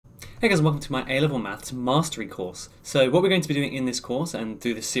Hey guys, and welcome to my A-Level Maths Mastery course. So what we're going to be doing in this course and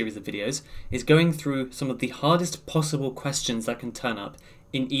through this series of videos is going through some of the hardest possible questions that can turn up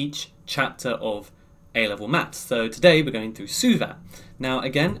in each chapter of A-Level Maths. So today we're going through SUVAT. Now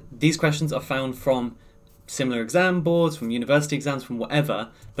again, these questions are found from similar exam boards, from university exams, from whatever,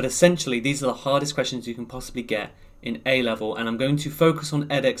 but essentially these are the hardest questions you can possibly get in A-Level, and I'm going to focus on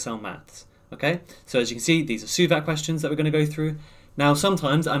Edexcel Maths. Okay, so as you can see, these are SUVAT questions that we're going to go through. Now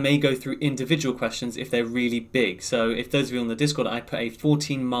sometimes I may go through individual questions if they're really big. So if those of you on the Discord, I put a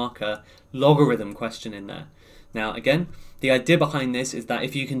 14 marker logarithm question in there. Now again, the idea behind this is that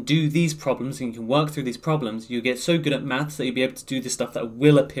if you can do these problems and you can work through these problems, you get so good at maths that you'll be able to do the stuff that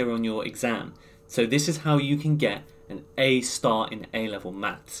will appear on your exam. So this is how you can get an A star in A-Level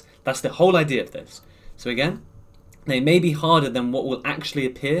Maths. That's the whole idea of this. So again, they may be harder than what will actually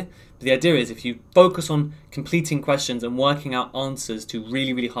appear, but the idea is if you focus on completing questions and working out answers to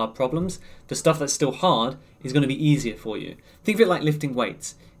really, really hard problems, the stuff that's still hard is going to be easier for you. Think of it like lifting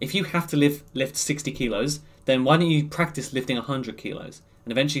weights. If you have to lift 60 kilos, then why don't you practice lifting 100 kilos?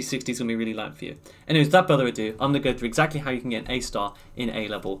 And eventually 60 is going to be really light for you. Anyways, without further ado, I'm going to go through exactly how you can get an A star in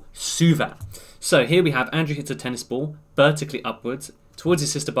A-Level SUVAT. So here we have Andrew hits a tennis ball vertically upwards towards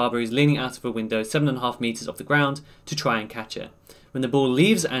his sister Barbara, who's leaning out of a window 7.5 meters off the ground to try and catch it. When the ball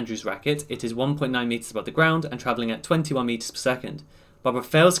leaves Andrew's racket, it is 1.9 meters above the ground and traveling at 21 meters per second. Barbara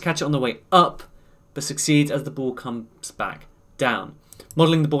fails to catch it on the way up, but succeeds as the ball comes back down.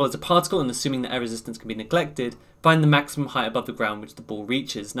 Modelling the ball as a particle and assuming that air resistance can be neglected, find the maximum height above the ground which the ball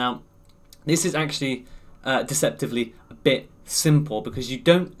reaches. Now, this is actually deceptively a bit simple because you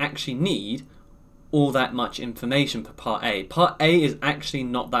don't actually need all that much information for part A. Part A is actually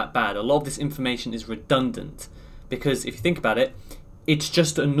not that bad. A lot of this information is redundant because if you think about it, it's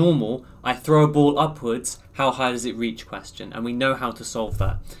just a normal, I throw a ball upwards, how high does it reach question, and we know how to solve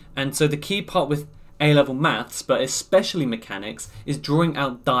that. And so the key part with A-Level Maths, but especially mechanics, is drawing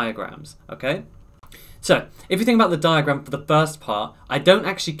out diagrams, okay? So, if you think about the diagram for the first part, I don't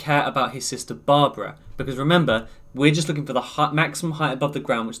actually care about his sister Barbara, because remember, we're just looking for the maximum height above the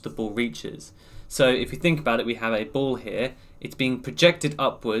ground which the ball reaches. So if you think about it, we have a ball here, it's being projected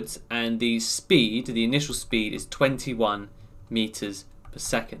upwards, and the speed, the initial speed, is 21 meters per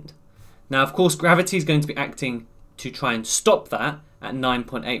second. Now of course gravity is going to be acting to try and stop that at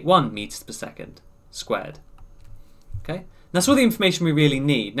 9.81 meters per second squared. Okay, that's all the information we really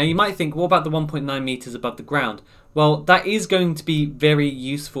need. Now you might think, what about the 1.9 meters above the ground? Well, that is going to be very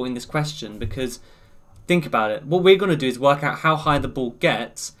useful in this question because think about it, what we're going to do is work out how high the ball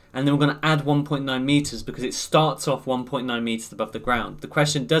gets, and then we're going to add 1.9 meters because it starts off 1.9 meters above the ground. The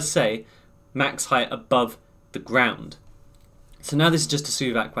question does say max height above the ground. So now this is just a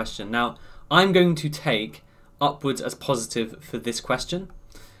SUVAT question. Now I'm going to take upwards as positive for this question.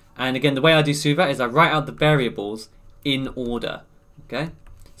 And again, the way I do SUVAT is I write out the variables in order. Okay.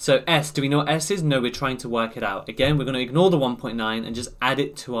 So S, do we know what S is? No, we're trying to work it out. Again, we're going to ignore the 1.9 and just add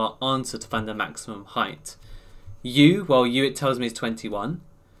it to our answer to find the maximum height. U, well, U it tells me is 21.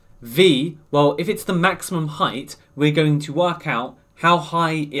 V, well, if it's the maximum height, we're going to work out how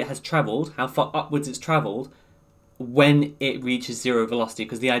high it has travelled, how far upwards it's travelled when it reaches zero velocity.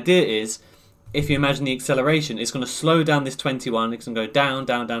 Because the idea is, if you imagine the acceleration, it's going to slow down this 21, it's going to go down,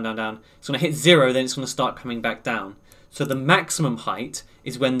 down, down, down, down. It's going to hit zero, then it's going to start coming back down. So the maximum height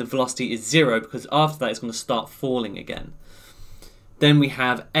is when the velocity is zero, because after that it's going to start falling again. Then we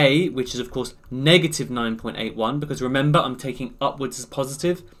have A, which is of course negative 9.81, because remember I'm taking upwards as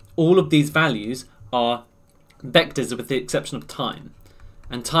positive. All of these values are vectors with the exception of time.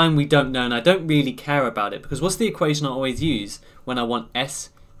 And time we don't know, and I don't really care about it, because what's the equation I always use when I want S,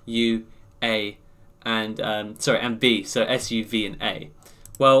 U, A, and V, so S, U, V, and A?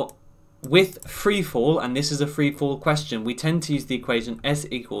 Well, with freefall, and this is a freefall question, we tend to use the equation S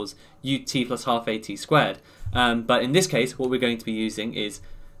equals UT plus half AT squared. But in this case, what we're going to be using is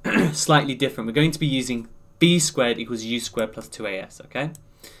slightly different. We're going to be using B squared equals U squared plus 2AS, okay?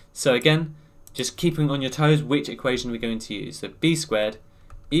 So again, just keeping on your toes, which equation we're going to use. So B squared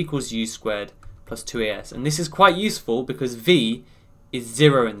equals U squared plus 2AS. And this is quite useful because V is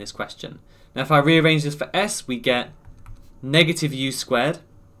 0 in this question. Now if I rearrange this for S, we get negative U squared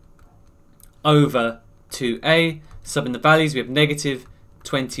over 2A. Sub in the values, we have negative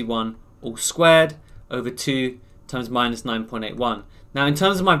 21 all squared over 2 times minus 9.81. Now in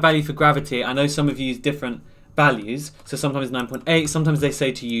terms of my value for gravity, I know some of you use different values, so sometimes 9.8, sometimes they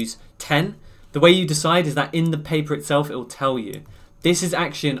say to use 10. The way you decide is that in the paper itself it will tell you. This is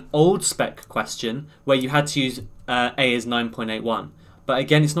actually an old spec question where you had to use A as 9.81. But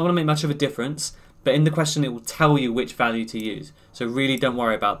again, it's not going to make much of a difference but in the question it will tell you which value to use. So really don't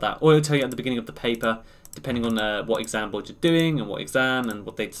worry about that. Or it'll tell you at the beginning of the paper, depending on what exam board you're doing and what exam and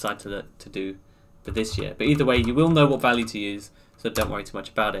what they decide to do for this year. But either way, you will know what value to use, so don't worry too much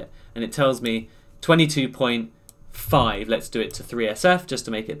about it. And it tells me 22.5. Let's do it to 3SF just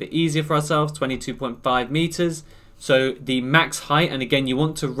to make it a bit easier for ourselves. 22.5 meters. So the max height, and again, you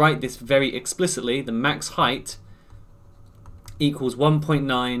want to write this very explicitly, the max height equals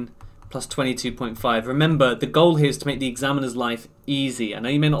 1.9 plus 22.5. Remember, the goal here is to make the examiner's life easy. I know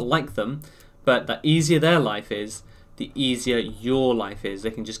you may not like them, but the easier their life is, the easier your life is. They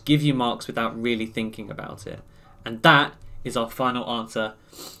can just give you marks without really thinking about it. And that is our final answer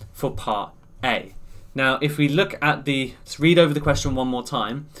for part A. Now, if we look at let's read over the question one more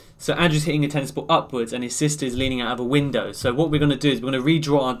time. So Andrew's hitting a tennis ball upwards and his sister is leaning out of a window. So what we're going to do is we're going to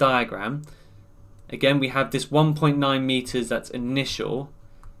redraw our diagram. Again, we have this 1.9 meters, that's initial.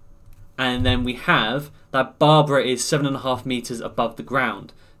 And then we have that Barbara is 7.5 meters above the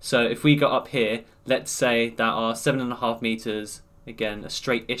ground. So if we go up here, let's say that our 7.5 meters, again, a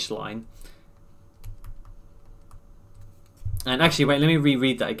straight-ish line. And actually, wait, let me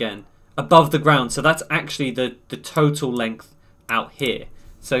reread that again. Above the ground, so that's actually the total length out here.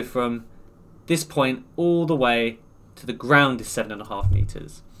 So from this point all the way to the ground is 7.5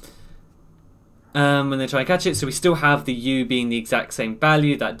 meters. When they try and catch it, so we still have the U being the exact same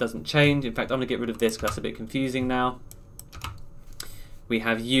value. That doesn't change. In fact, I'm going to get rid of this because that's a bit confusing now. We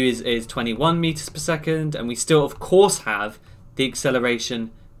have U is 21 meters per second, and we still, of course, have the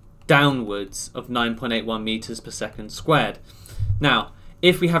acceleration downwards of 9.81 meters per second squared. Now,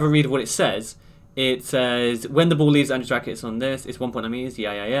 if we have a read of what it says when the ball leaves Andrew's racket, it's on this, it's 1.9 meters,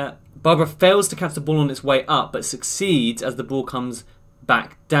 yeah. Barbara fails to catch the ball on its way up, but succeeds as the ball comes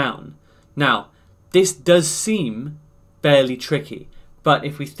back down. Now, this does seem fairly tricky, but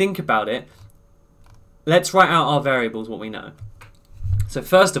if we think about it, let's write out our variables, what we know. So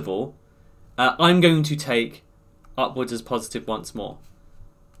first of all, I'm going to take upwards as positive once more.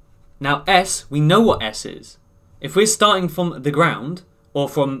 Now S, we know what S is. If we're starting from the ground, or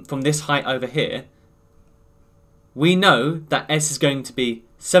from this height over here, we know that S is going to be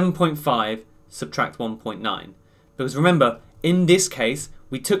 7.5 subtract 1.9. Because remember, in this case,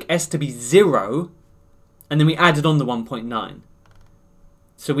 we took S to be 0, and then we added on the 1.9.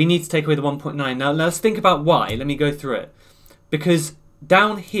 So we need to take away the 1.9. Now let's think about why. Let me go through it. Because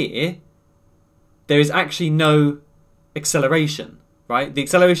down here, there is actually no acceleration, right? The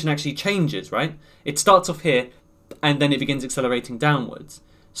acceleration actually changes, right? It starts off here, and then it begins accelerating downwards.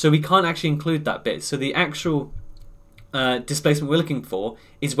 So we can't actually include that bit. So the actual displacement we're looking for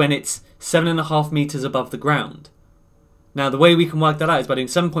is when it's 7.5 meters above the ground. Now the way we can work that out is by doing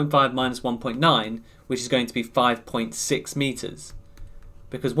 7.5 minus 1.9, which is going to be 5.6 meters.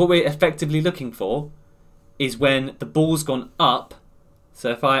 Because what we're effectively looking for is when the ball's gone up.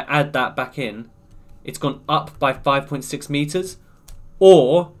 So if I add that back in, it's gone up by 5.6 meters.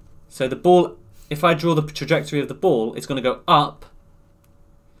 Or, so the ball, if I draw the trajectory of the ball, it's going to go up.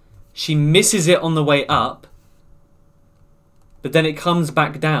 She misses it on the way up, but then it comes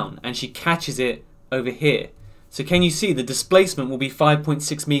back down and she catches it over here. So can you see the displacement will be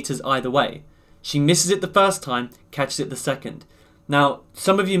 5.6 meters either way. She misses it the first time, catches it the second. Now,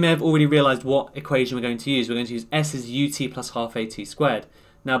 some of you may have already realized what equation we're going to use. We're going to use S is ut plus half at squared.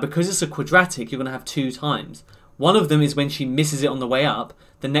 Now, because it's a quadratic, you're going to have two times. One of them is when she misses it on the way up.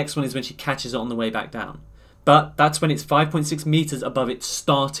 The next one is when she catches it on the way back down. But that's when it's 5.6 meters above its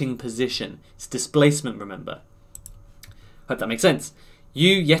starting position. It's displacement, remember. Hope that makes sense.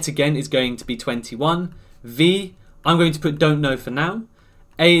 U, yet again, is going to be 21. V, I'm going to put don't know for now.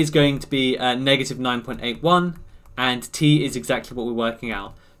 A is going to be negative 9.81. And T is exactly what we're working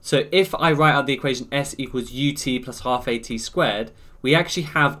out. So if I write out the equation S equals ut plus half at squared, we actually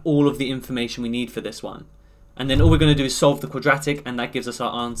have all of the information we need for this one. And then all we're going to do is solve the quadratic, and that gives us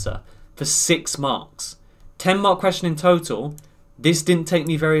our answer for 6 marks. 10-mark question in total. This didn't take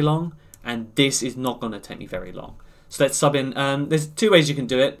me very long, and this is not going to take me very long. So let's sub in. There's 2 ways you can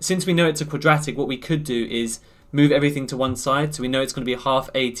do it. Since we know it's a quadratic, what we could do is move everything to one side. So we know it's going to be half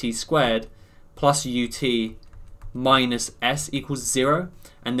at squared plus ut minus S equals 0.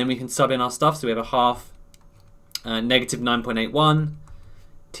 And then we can sub in our stuff. So we have a half negative 9.81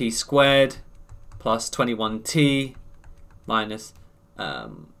 t squared plus 21t minus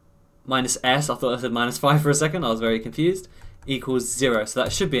minus S. I thought I said minus 5 for a second. I was very confused. Equals 0. So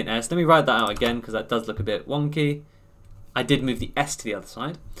that should be an S. Let me write that out again because that does look a bit wonky. I did move the S to the other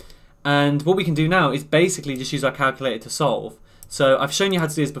side. And what we can do now is basically just use our calculator to solve. So I've shown you how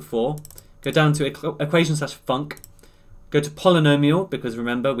to do this before. Go down to equation/func. Go to polynomial, because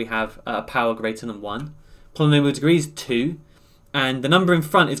remember we have a power greater than 1. Polynomial degree is 2. And the number in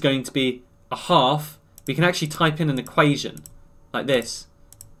front is going to be a half. We can actually type in an equation like this.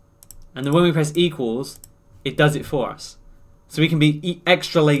 And then when we press equals, it does it for us. So we can be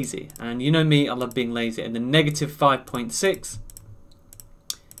extra lazy. And you know me, I love being lazy. And then negative 5.6,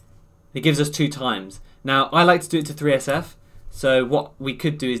 it gives us 2 times. Now, I like to do it to 3SF. So what we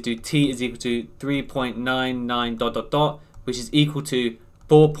could do is do t is equal to 3.99 dot dot dot, which is equal to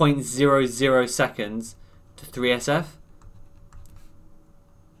 4.00 seconds to 3SF.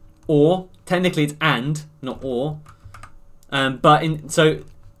 Or, technically it's and, not or. So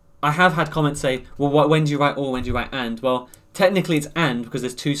I have had comments say, well, when do you write or, when do you write and? Well, technically it's and because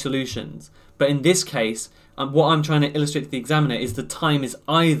there's 2 solutions. But in this case, what I'm trying to illustrate to the examiner is the time is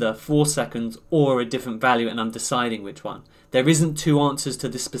either 4 seconds or a different value, and I'm deciding which one. There isn't 2 answers to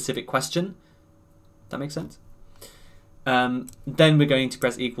this specific question. That makes sense? Then we're going to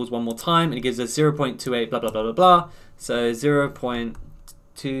press equals one more time, and it gives us 0.28 blah blah blah blah blah. So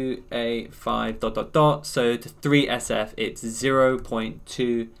 0.285 dot dot dot. So to 3SF, it's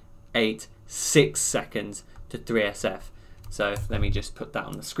 0.286 seconds to 3SF. So let me just put that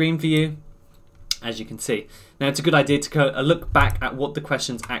on the screen for you. As you can see. Now it's a good idea to go look back at what the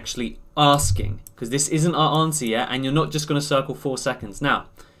question's actually asking, because this isn't our answer yet, and you're not just going to circle 4 seconds. Now,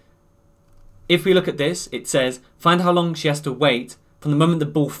 if we look at this, it says, find how long she has to wait from the moment the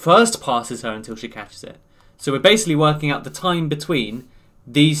ball first passes her until she catches it. So we're basically working out the time between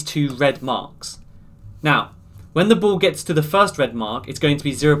these 2 red marks. Now, when the ball gets to the first red mark, it's going to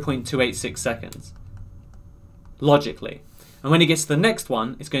be 0.286 seconds. Logically. And when it gets to the next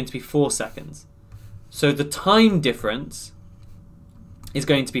one, it's going to be 4 seconds. So the time difference is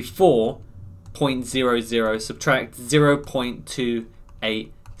going to be 4.00 subtract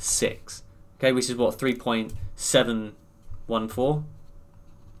 0.286, okay, which is what, 3.714?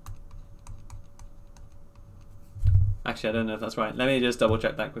 Actually, I don't know if that's right. Let me just double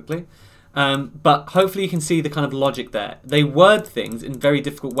check that quickly. But hopefully you can see the kind of logic there. They word things in very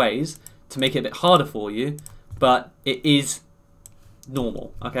difficult ways to make it a bit harder for you, but it is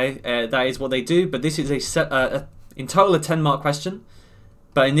normal, okay? That is what they do, but this is in total a 10-mark question,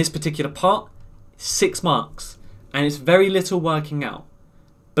 but in this particular part, 6 marks, and it's very little working out.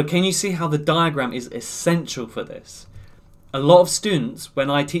 But can you see how the diagram is essential for this? A lot of students,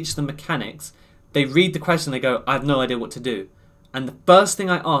 when I teach them mechanics, they read the question, they go, I have no idea what to do. And the first thing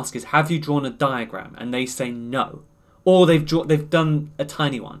I ask is, have you drawn a diagram? And they say no. Or they've done a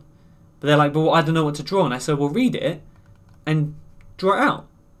tiny one. But they're like, well, I don't know what to draw. And I say, well, read it and draw it out.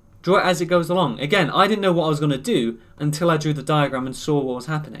 Draw it as it goes along. Again, I didn't know what I was going to do until I drew the diagram and saw what was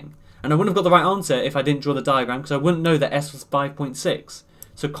happening. And I wouldn't have got the right answer if I didn't draw the diagram, because I wouldn't know that S was 5.6.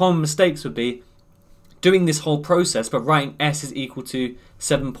 So common mistakes would be doing this whole process but writing S is equal to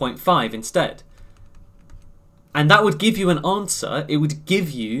 7.5 instead. And that would give you an answer. It would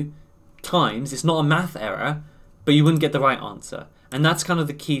give you times. It's not a math error, but you wouldn't get the right answer. And that's kind of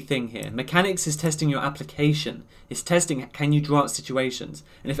the key thing here. Mechanics is testing your application. It's testing, can you draw out situations?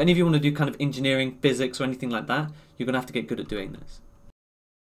 And if any of you want to do kind of engineering, physics, or anything like that, you're going to have to get good at doing this.